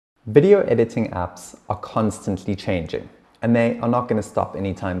Video editing apps are constantly changing, and they are not going to stop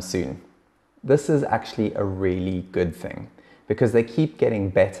anytime soon. This is actually a really good thing because they keep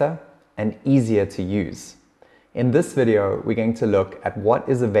getting better and easier to use. In this video, we're going to look at what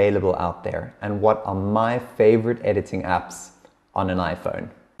is available out there and what are my favorite editing apps on an iPhone.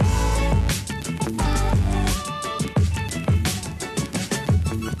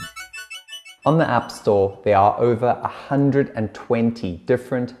 On the App Store, there are over 120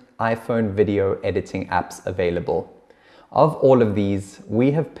 different iPhone video editing apps available. Of all of these, we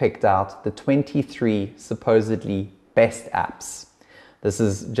have picked out the 23 supposedly best apps. This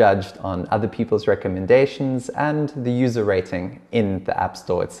is judged on other people's recommendations and the user rating in the App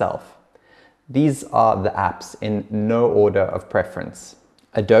Store itself. These are the apps in no order of preference: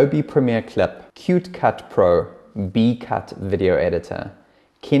 Adobe Premiere Clip, BeeCut Pro, BeeCut-Video Editor,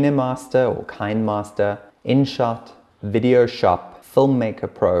 KineMaster or KineMaster, InShot, VideoShow,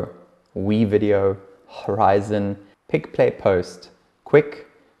 Filmmaker Pro, WeVideo, Horizon, PicPlayPost, Quik,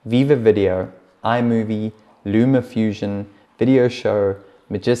 VivaVideo, iMovie, LumaFusion, VideoShow,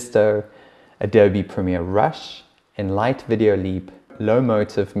 Magisto, Adobe Premiere Rush, Enlight Videoleap,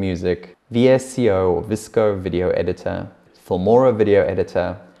 Lomotif Music, VSCO or VSCO Video Editor, Filmora Video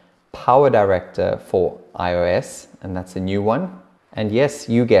Editor, Powerdirector for iOS, and that's a new one. And yes,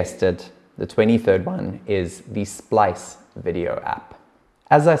 you guessed it, the 23rd one is the Splice Video app.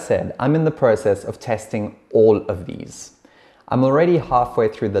 As I said, I'm in the process of testing all of these. I'm already halfway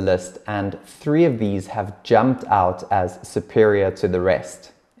through the list and 3 of these have jumped out as superior to the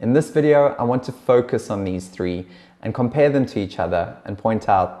rest. In this video, I want to focus on these 3 and compare them to each other and point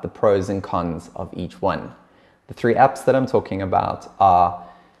out the pros and cons of each one. The 3 apps that I'm talking about are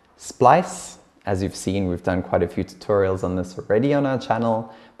Splice. As you've seen, we've done quite a few tutorials on this already on our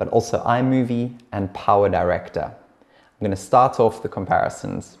channel, but also iMovie and Powerdirector. I'm going to start off the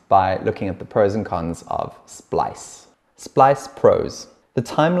comparisons by looking at the pros and cons of Splice. Splice pros. The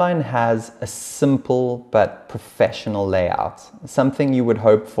timeline has a simple but professional layout, something you would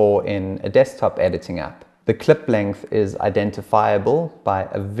hope for in a desktop editing app. The clip length is identifiable by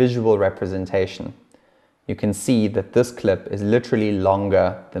a visual representation. You can see that this clip is literally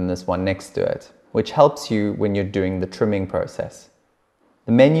longer than this one next to it, which helps you when you're doing the trimming process.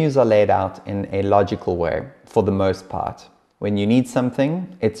 The menus are laid out in a logical way for the most part. When you need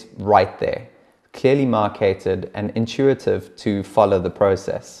something, it's right there, clearly marketed and intuitive to follow the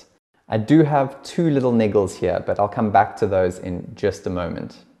process. I do have 2 little niggles here, but I'll come back to those in just a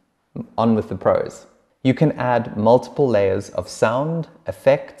moment. On with the pros. You can add multiple layers of sound,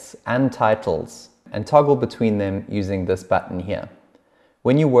 effects, and titles, and toggle between them using this button here.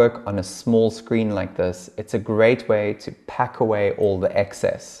 When you work on a small screen like this, it's a great way to pack away all the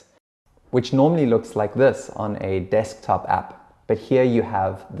excess, which normally looks like this on a desktop app, but here you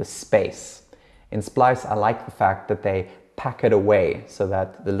have the space. In Splice, I like the fact that they pack it away so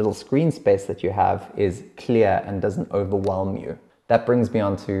that the little screen space that you have is clear and doesn't overwhelm you. That brings me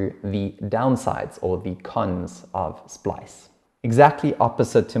on to the downsides or the cons of Splice. Exactly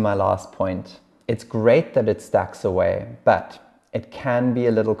opposite to my last point. It's great that it stacks away, but it can be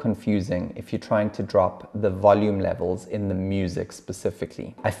a little confusing if you're trying to drop the volume levels in the music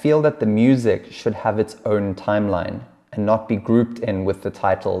specifically. I feel that the music should have its own timeline and not be grouped in with the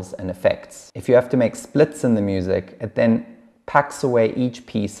titles and effects. If you have to make splits in the music, it then packs away each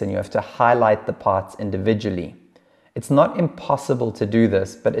piece and you have to highlight the parts individually. It's not impossible to do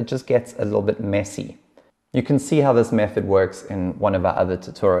this, but it just gets a little bit messy. You can see how this method works in one of our other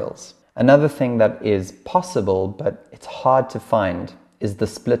tutorials. Another thing that is possible, but it's hard to find, is the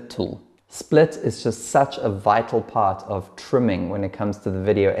split tool. Split is just such a vital part of trimming when it comes to the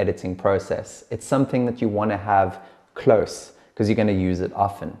video editing process. It's something that you want to have close because you're going to use it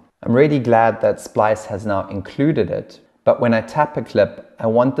often. I'm really glad that Splice has now included it, but when I tap a clip, I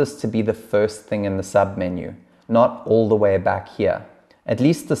want this to be the first thing in the submenu, not all the way back here. At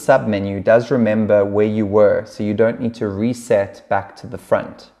least the submenu does remember where you were, so you don't need to reset back to the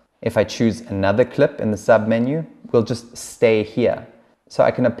front. If I choose another clip in the submenu, we'll just stay here, so I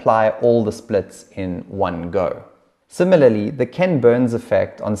can apply all the splits in one go. Similarly, the Ken Burns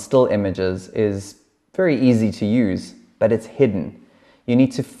effect on still images is very easy to use, but it's hidden. You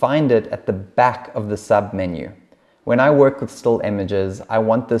need to find it at the back of the submenu. When I work with still images, I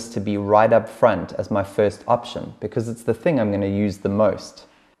want this to be right up front as my first option because it's the thing I'm going to use the most.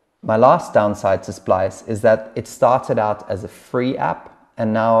 My last downside to Splice is that it started out as a free app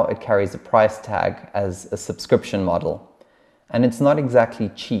and now it carries a price tag as a subscription model. And it's not exactly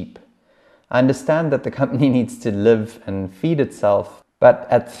cheap. I understand that the company needs to live and feed itself, but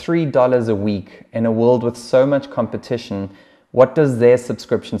at $3 a week in a world with so much competition, What does their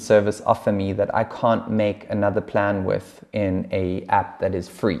subscription service offer me that I can't make another plan with in an app that is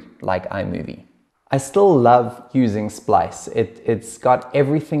free, like iMovie? I still love using Splice. It's got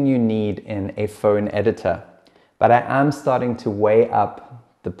everything you need in a phone editor, but I am starting to weigh up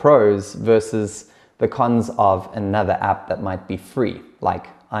the pros versus the cons of another app that might be free, like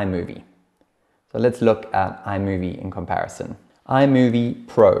iMovie. So let's look at iMovie in comparison. iMovie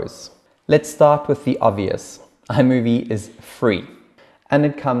pros. Let's start with the obvious. iMovie is free and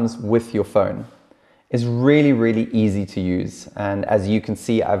it comes with your phone. It's really, really easy to use, and as you can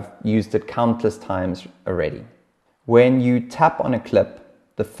see, I've used it countless times already. When you tap on a clip,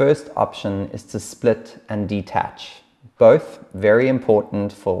 the first option is to split and detach. Both very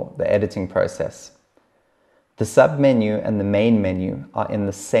important for the editing process. The sub-menu and the main menu are in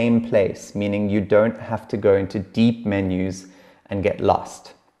the same place, meaning you don't have to go into deep menus and get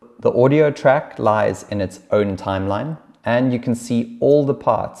lost. The audio track lies in its own timeline, and you can see all the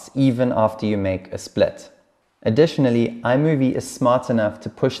parts even after you make a split. Additionally, iMovie is smart enough to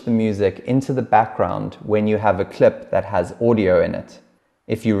push the music into the background when you have a clip that has audio in it.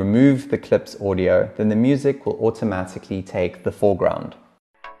 If you remove the clip's audio, then the music will automatically take the foreground.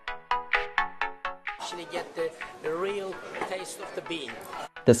 Actually get the real taste of the bean.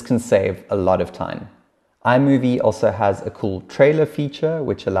 This can save a lot of time. iMovie also has a cool trailer feature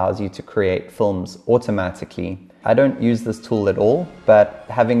which allows you to create films automatically. I don't use this tool at all, but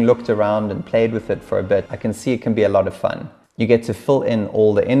having looked around and played with it for a bit, I can see it can be a lot of fun. You get to fill in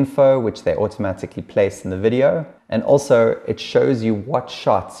all the info which they automatically place in the video, and also it shows you what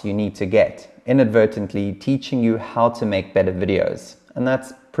shots you need to get, inadvertently teaching you how to make better videos, and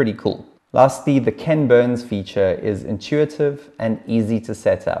that's pretty cool. Lastly, the Ken Burns feature is intuitive and easy to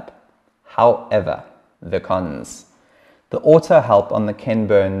set up. However, the cons. The auto help on the Ken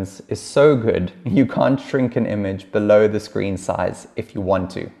Burns is so good, you can't shrink an image below the screen size if you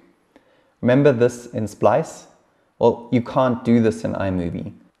want to. Remember this in Splice? Well, you can't do this in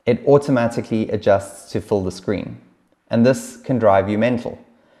iMovie. It automatically adjusts to fill the screen, and this can drive you mental.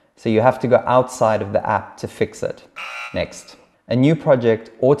 So you have to go outside of the app to fix it. Next, a new project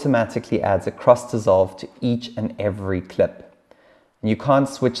automatically adds a cross dissolve to each and every clip. You can't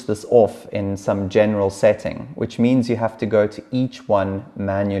switch this off in some general setting, which means you have to go to each one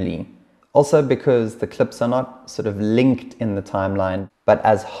manually. Also, because the clips are not sort of linked in the timeline, but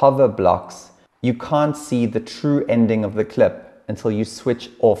as hover blocks, you can't see the true ending of the clip until you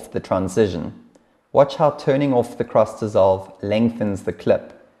switch off the transition. Watch how turning off the cross dissolve lengthens the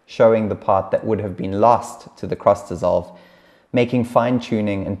clip, showing the part that would have been lost to the cross dissolve, making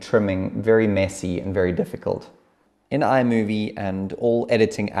fine-tuning and trimming very messy and very difficult. In iMovie and all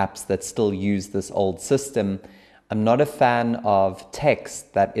editing apps that still use this old system, I'm not a fan of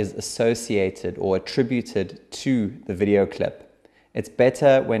text that is associated or attributed to the video clip. It's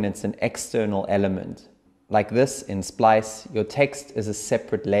better when it's an external element. Like this in Splice, your text is a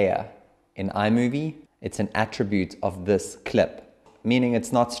separate layer. In iMovie, it's an attribute of this clip, meaning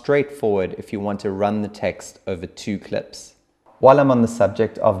it's not straightforward if you want to run the text over two clips. While I'm on the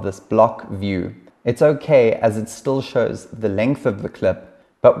subject of this block view, it's okay as it still shows the length of the clip,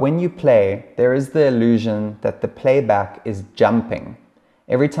 but when you play, there is the illusion that the playback is jumping.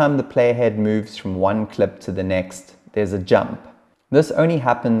 Every time the playhead moves from one clip to the next, there's a jump. This only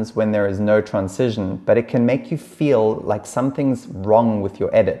happens when there is no transition, but it can make you feel like something's wrong with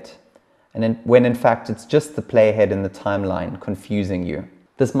your edit, when in fact it's just the playhead in the timeline confusing you.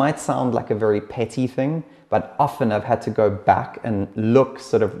 This might sound like a very petty thing, but often I've had to go back and look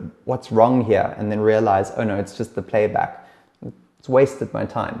sort of what's wrong here and then realize, oh no, it's just the playback. It's wasted my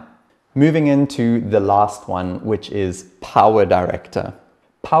time. Moving into the last one, which is Powerdirector.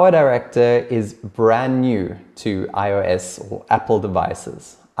 Powerdirector is brand new to iOS or Apple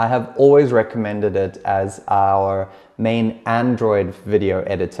devices. I have always recommended it as our main Android video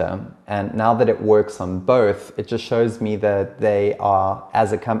editor, and now that it works on both, it just shows me that they are,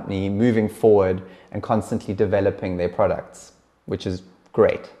 as a company, moving forward and constantly developing their products, which is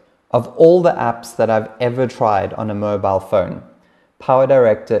great. Of all the apps that I've ever tried on a mobile phone,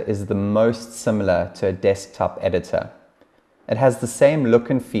 Powerdirector is the most similar to a desktop editor. It has the same look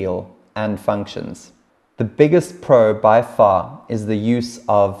and feel and functions. The biggest pro by far is the use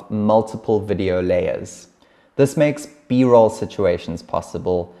of multiple video layers. This makes B-roll situations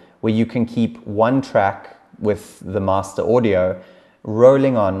possible, where you can keep one track with the master audio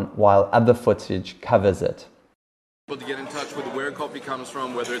rolling on while other footage covers it. To get in touch with where copy comes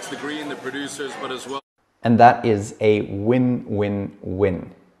from, whether it's the green, the producers, but as well. And that is a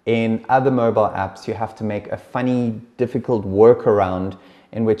win-win-win. In other mobile apps, you have to make a funny, difficult workaround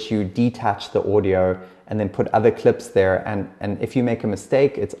in which you detach the audio and then put other clips there. And if you make a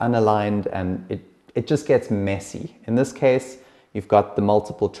mistake, it's unaligned and it just gets messy. In this case, you've got the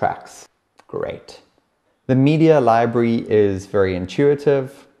multiple tracks. Great. The media library is very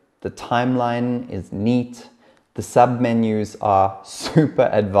intuitive. The timeline is neat. The submenus are super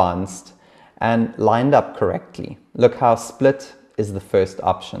advanced and lined up correctly. Look how split is the first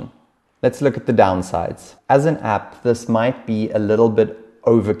option. Let's look at the downsides. As an app, this might be a little bit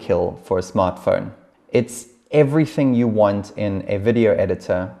overkill for a smartphone. It's everything you want in a video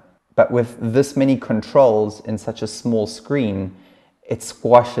editor, but with this many controls in such a small screen, it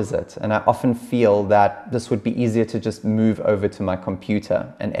squashes it. And I often feel that this would be easier to just move over to my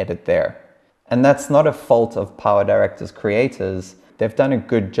computer and edit there. And that's not a fault of Powerdirector's creators. They've done a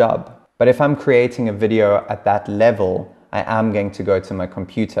good job. But if I'm creating a video at that level, I am going to go to my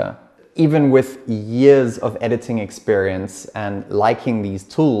computer. Even with years of editing experience and liking these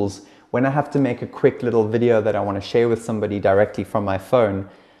tools, when I have to make a quick little video that I want to share with somebody directly from my phone,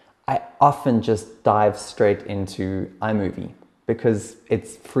 I often just dive straight into iMovie because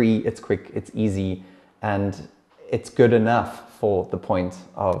it's free, it's quick, it's easy, and it's good enough for the point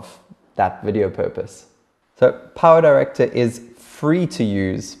of that video purpose. So Powerdirector is free to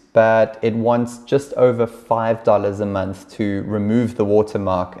use, but it wants just over $5 a month to remove the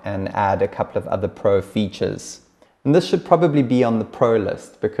watermark and add a couple of other pro features. And this should probably be on the pro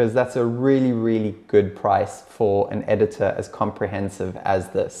list because that's a really, really good price for an editor as comprehensive as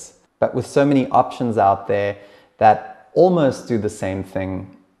this. But with so many options out there that almost do the same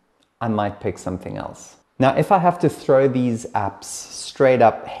thing, I might pick something else. Now, if I have to throw these apps straight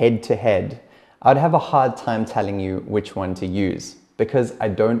up head to head, I'd have a hard time telling you which one to use because I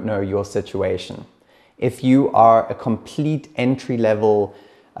don't know your situation. If you are a complete entry-level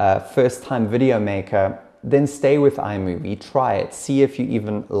first-time video maker, then stay with iMovie, try it, see if you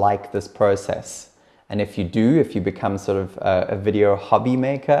even like this process. And if you do, if you become sort of a video hobby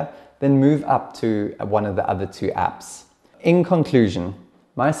maker, then move up to one of the other two apps. In conclusion,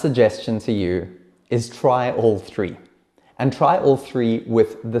 my suggestion to you is try all three. And try all three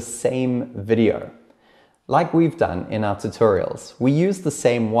with the same video. Like we've done in our tutorials, we use the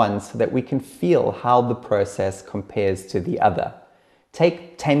same one so that we can feel how the process compares to the other.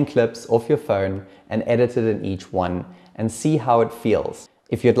 Take 10 clips off your phone and edit it in each one and see how it feels.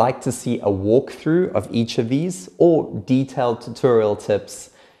 If you'd like to see a walkthrough of each of these or detailed tutorial tips,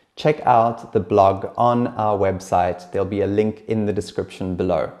 check out the blog on our website. There'll be a link in the description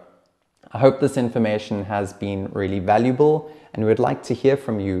below. I hope this information has been really valuable and we'd like to hear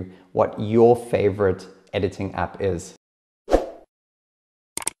from you what your favorite editing app is.